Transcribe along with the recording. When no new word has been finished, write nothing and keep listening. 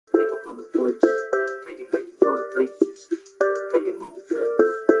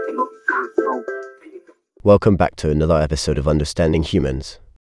Welcome back to another episode of Understanding Humans.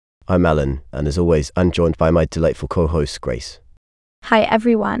 I'm Alan, and as always, I'm joined by my delightful co-host, Grace. Hi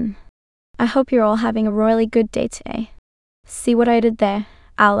everyone. I hope you're all having a royally good day today. See what I did there,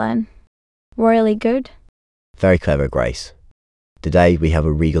 Alan? Royally good? Very clever, Grace. Today, we have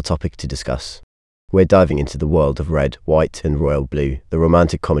a regal topic to discuss. We're diving into the world of Red, White and Royal Blue, the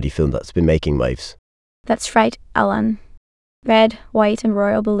romantic comedy film that's been making waves. That's right, Alan. Red, White and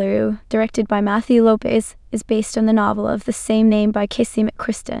Royal Blue, directed by Matthew Lopez, is based on the novel of the same name by Casey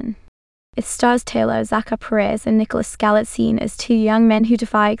McCriston. It stars Taylor Zaca Perez and Nicholas Galitzine as two young men who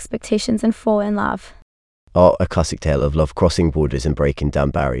defy expectations and fall in love. Oh, a classic tale of love crossing borders and breaking down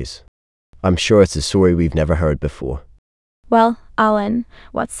barriers. I'm sure it's a story we've never heard before. Well, Alan,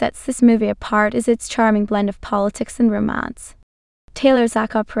 what sets this movie apart is its charming blend of politics and romance. Taylor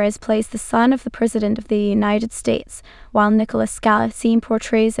Zaca Perez plays the son of the President of the United States, while Nicholas Galitzine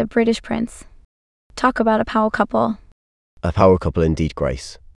portrays a British prince. Talk about a power couple. A power couple indeed,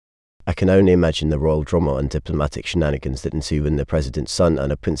 Grace. I can only imagine the royal drama and diplomatic shenanigans that ensue when the president's son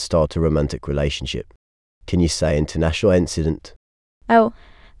and a prince start a romantic relationship. Can you say international incident? Oh,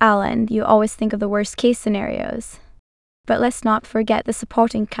 Alan, you always think of the worst-case scenarios. But let's not forget the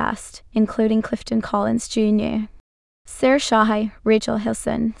supporting cast, including Clifton Collins Jr., Sarah Shahi, Rachel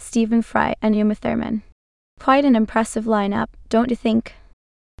Hilson, Stephen Fry, and Uma Thurman. Quite an impressive lineup, don't you think?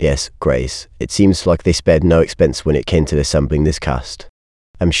 Yes, Grace. It seems like they spared no expense when it came to assembling this cast.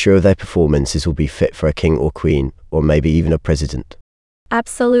 I'm sure their performances will be fit for a king or queen, or maybe even a president.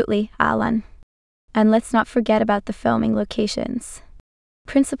 Absolutely, Alan. And let's not forget about the filming locations.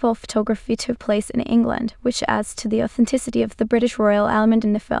 Principal photography took place in England, which adds to the authenticity of the British royal element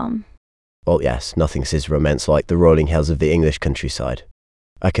in the film. Oh yes, nothing says romance like the rolling hills of the English countryside.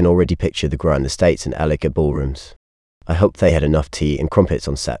 I can already picture the grand estates and elegant ballrooms. I hope they had enough tea and crumpets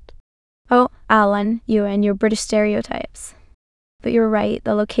on set. Oh, Alan, you and your British stereotypes. But you're right,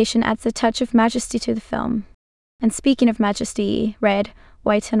 the location adds a touch of majesty to the film. And speaking of majesty, Red,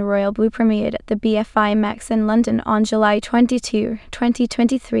 White and Royal Blue premiered at the BFI Max in London on July 22,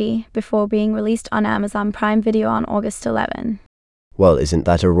 2023, before being released on Amazon Prime Video on August 11. Well, isn't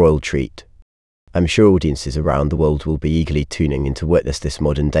that a royal treat? I'm sure audiences around the world will be eagerly tuning in to witness this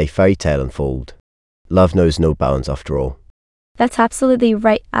modern-day fairy tale unfold. Love knows no bounds after all. That's absolutely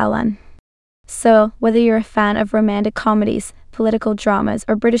right, Alan. So, whether you're a fan of romantic comedies, political dramas,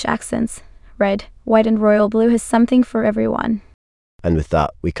 or British accents, Red, White and Royal Blue has something for everyone. And with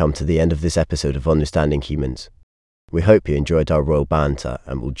that, we come to the end of this episode of Understanding Humans. We hope you enjoyed our royal banter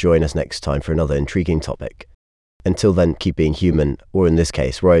and will join us next time for another intriguing topic. Until then, keep being human, or in this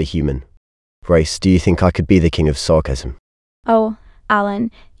case, royally human. Grace, do you think I could be the king of sarcasm? Oh, Alan,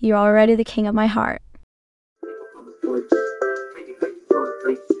 you're already the king of my heart.